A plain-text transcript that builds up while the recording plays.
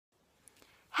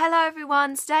Hello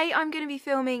everyone, today I'm going to be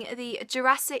filming the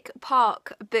Jurassic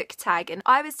Park book tag, and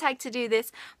I was tagged to do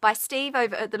this by Steve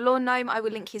over at the Lawn Gnome. I will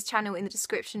link his channel in the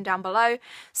description down below.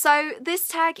 So this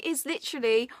tag is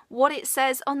literally what it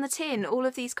says on the tin. All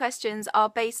of these questions are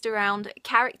based around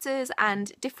characters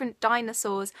and different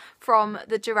dinosaurs from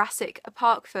the Jurassic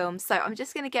Park films. So I'm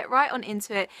just going to get right on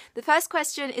into it. The first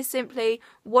question is simply,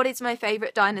 what is my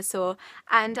favourite dinosaur?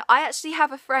 And I actually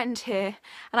have a friend here,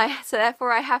 and so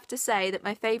therefore I have to say that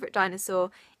my favourite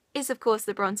dinosaur is of course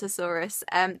the Brontosaurus.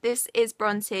 This is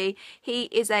Bronte. He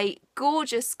is a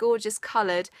gorgeous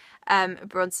coloured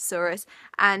Brontosaurus,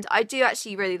 and I do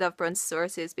actually really love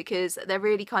Brontosauruses because they're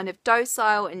really kind of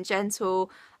docile and gentle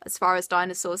as far as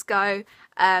dinosaurs go,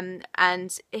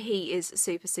 and he is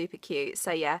super cute.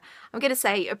 So yeah, I'm going to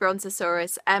say a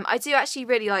Brontosaurus. I do actually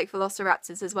really like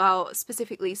Velociraptors as well,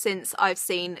 specifically since I've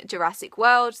seen Jurassic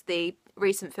World, the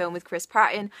recent film with Chris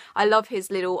Pratt in. I love his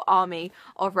little army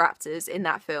of raptors in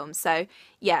that film. So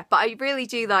yeah, but I really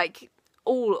do like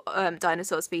all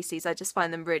dinosaur species. I just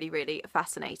find them really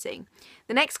fascinating.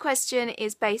 The next question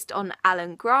is based on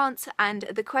Alan Grant, and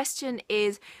the question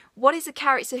is, what is a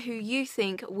character who you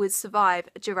think would survive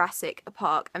Jurassic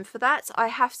Park? And for that I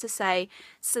have to say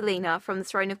Selena from the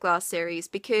Throne of Glass series,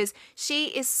 because she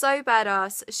is so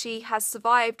badass. She has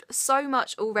survived so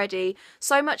much already.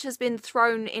 So much has been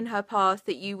thrown in her path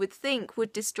that you would think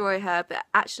would destroy her, but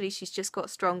actually she's just got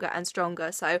stronger and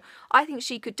stronger. So I think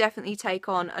she could definitely take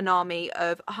on an army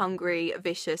of hungry,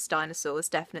 vicious dinosaurs.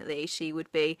 Definitely she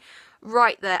would be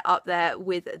right there up there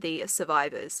with the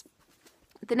survivors.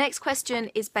 The next question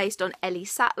is based on Ellie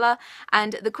Sattler,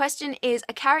 and the question is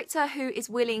a character who is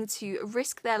willing to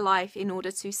risk their life in order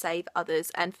to save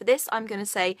others. And for this I'm going to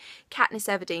say Katniss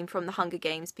Everdeen from the Hunger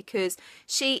Games, because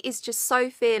she is just so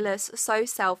fearless, so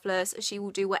selfless. She will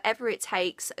do whatever it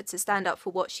takes to stand up for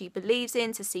what she believes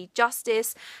in, to see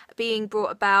justice being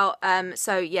brought about.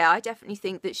 So yeah, I definitely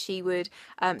think that she would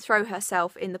throw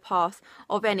herself in the path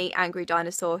of any angry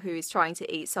dinosaur who is trying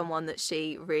to eat someone that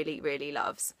she really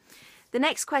loves. The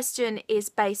next question is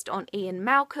based on Ian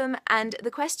Malcolm, and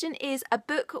the question is a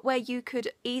book where you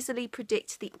could easily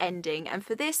predict the ending. And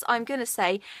for this I'm going to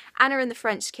say Anna and the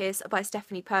French Kiss by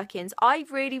Stephanie Perkins. I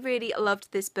really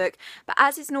loved this book, but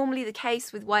as is normally the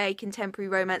case with YA contemporary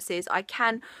romances, I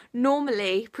can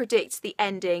normally predict the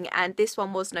ending, and this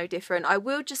one was no different. I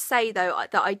will just say though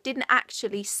that I didn't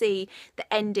actually see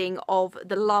the ending of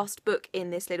the last book in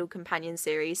this little companion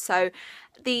series. So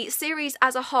the series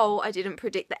as a whole I didn't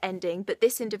predict the ending, but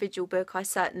this individual book I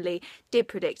certainly did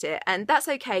predict it, and that's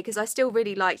okay because I still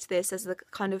really liked this as the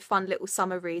kind of fun little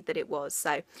summer read that it was.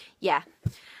 So yeah.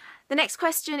 The next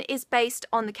question is based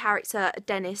on the character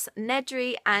Dennis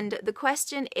Nedry, and the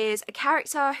question is a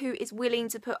character who is willing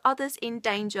to put others in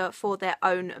danger for their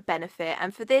own benefit.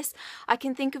 And for this I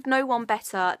can think of no one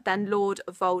better than Lord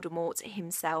Voldemort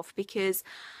himself, because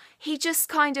he just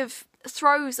kind of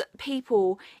throws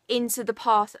people into the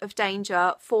path of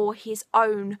danger for his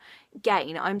own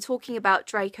gain. I'm talking about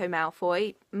Draco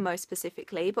Malfoy most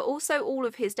specifically, but also all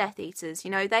of his Death Eaters.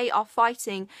 You know, they are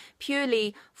fighting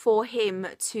purely for him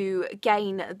to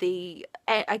gain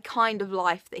a kind of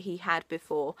life that he had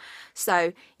before.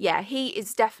 So yeah, he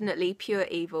is definitely pure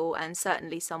evil, and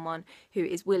certainly someone who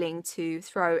is willing to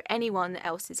throw anyone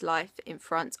else's life in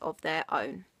front of their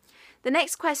own. The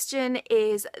next question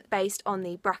is based on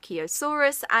the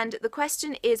Brachiosaurus, and the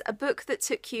question is a book that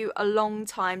took you a long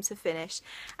time to finish.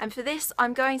 And for this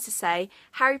I'm going to say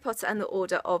Harry Potter and the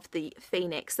Order of the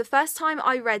Phoenix. The first time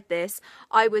I read this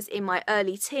I was in my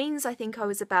early teens. I think I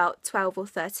was about 12 or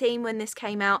 13 when this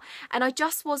came out, and I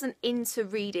just wasn't into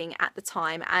reading at the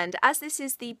time. And as this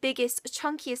is the biggest,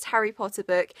 chunkiest Harry Potter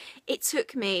book, it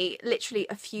took me literally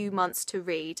a few months to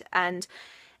read. And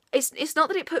it's not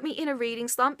that it put me in a reading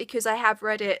slump, because I have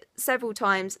read it several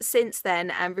times since then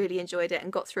and really enjoyed it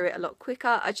and got through it a lot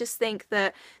quicker. I just think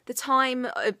that the time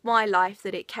of my life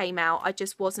that it came out, I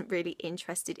just wasn't really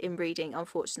interested in reading,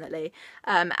 unfortunately.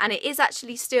 And it is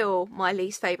actually still my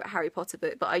least favourite Harry Potter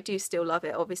book, but I do still love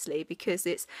it, obviously, because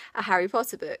it's a Harry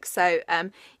Potter book. So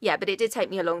yeah, but it did take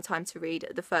me a long time to read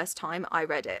the first time I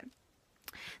read it.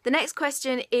 The next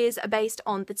question is based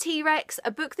on The T-Rex,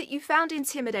 a book that you found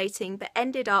intimidating but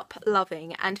ended up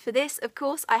loving. And for this, of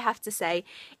course, I have to say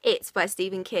It by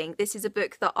Stephen King. This is a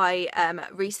book that I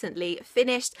recently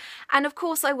finished, and of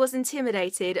course I was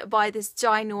intimidated by this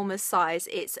ginormous size.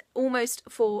 It's almost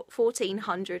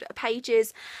 1,400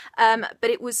 pages, but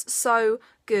it was so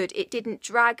good. It didn't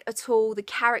drag at all.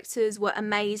 The characters were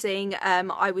amazing.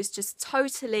 I was just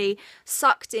totally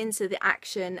sucked into the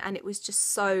action, and it was just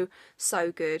so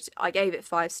good. I gave it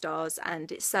 5 stars,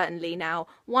 and it's certainly now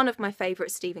one of my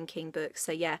favourite Stephen King books.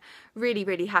 So yeah,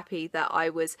 really happy that I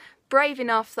was brave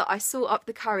enough, that I sought up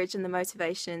the courage and the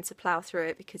motivation to plough through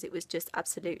it, because it was just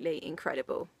absolutely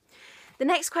incredible. The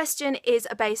next question is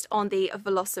based on the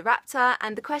Velociraptor,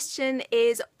 and the question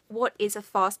is, what is a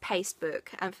fast-paced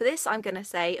book? And for this I'm going to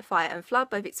say Fire and Flood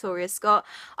by Victoria Scott.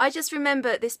 I just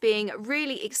remember this being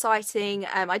really exciting.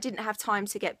 I didn't have time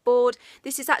to get bored.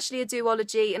 This is actually a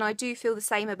duology, and I do feel the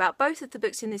same about both of the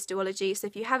books in this duology, so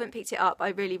if you haven't picked it up, I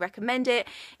really recommend it.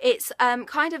 It's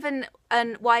kind of an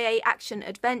YA action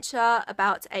adventure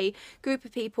about a group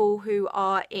of people who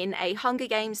are in a Hunger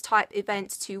Games type event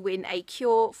to win a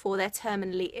cure for their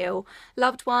terminally ill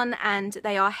loved one, and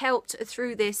they are helped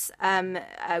through this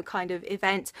kind of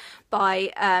event by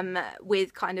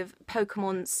with kind of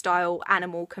Pokemon style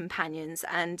animal companions,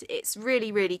 and it's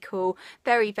really cool,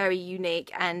 very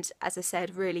unique, and as I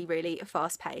said, really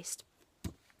fast paced.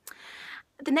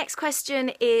 The next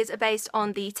question is based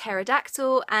on the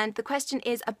Pterodactyl, and the question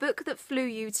is a book that flew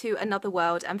you to another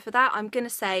world, and for that I'm going to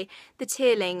say the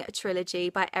Tearling trilogy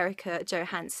by Erica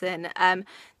Johansson.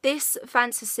 This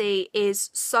fantasy is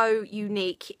so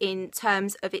unique in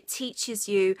terms of it teaches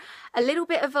you a little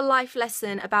bit of a life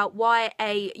lesson about why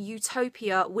a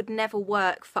utopia would never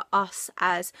work for us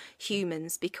as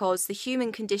humans, because the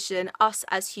human condition, us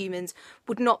as humans,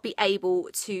 would not be able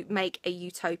to make a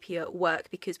utopia work,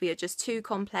 because we are just too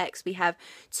complex. We have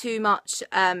too much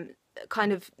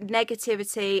kind of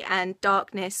negativity and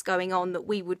darkness going on that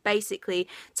we would basically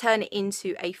turn it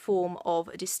into a form of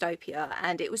dystopia.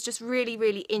 And it was just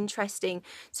really interesting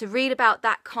to read about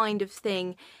that kind of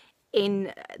thing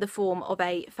in the form of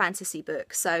a fantasy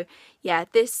book. So yeah,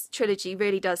 this trilogy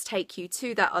really does take you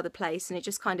to that other place, and it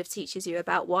just kind of teaches you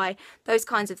about why those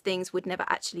kinds of things would never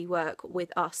actually work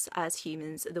with us as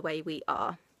humans the way we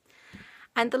are.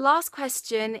 And the last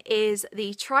question is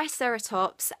the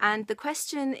Triceratops, and the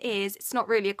question is, it's not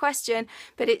really a question,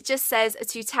 but it just says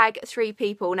to tag 3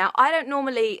 people. Now, I don't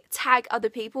normally tag other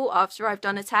people after I've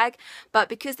done a tag, but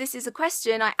because this is a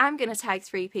question, I am going to tag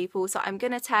 3 people. So I'm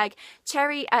going to tag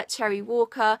Cherry at Cherry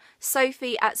Walker,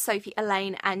 Sophie at Sophie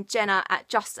Elaine, and Jenna at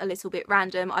Just a Little Bit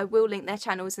Random. I will link their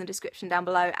channels in the description down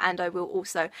below, and I will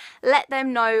also let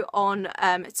them know on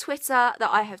Twitter that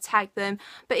I have tagged them.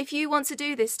 But if you want to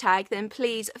do this tag, then please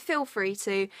feel free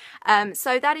to.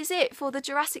 So that is it for the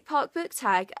Jurassic Park book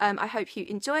tag. I hope you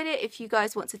enjoyed it. If you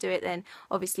guys want to do it, then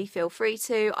obviously feel free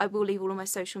to. I will leave all of my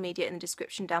social media in the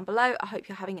description down below. I hope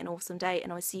you're having an awesome day,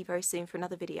 and I'll see you very soon for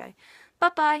another video. Bye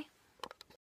bye.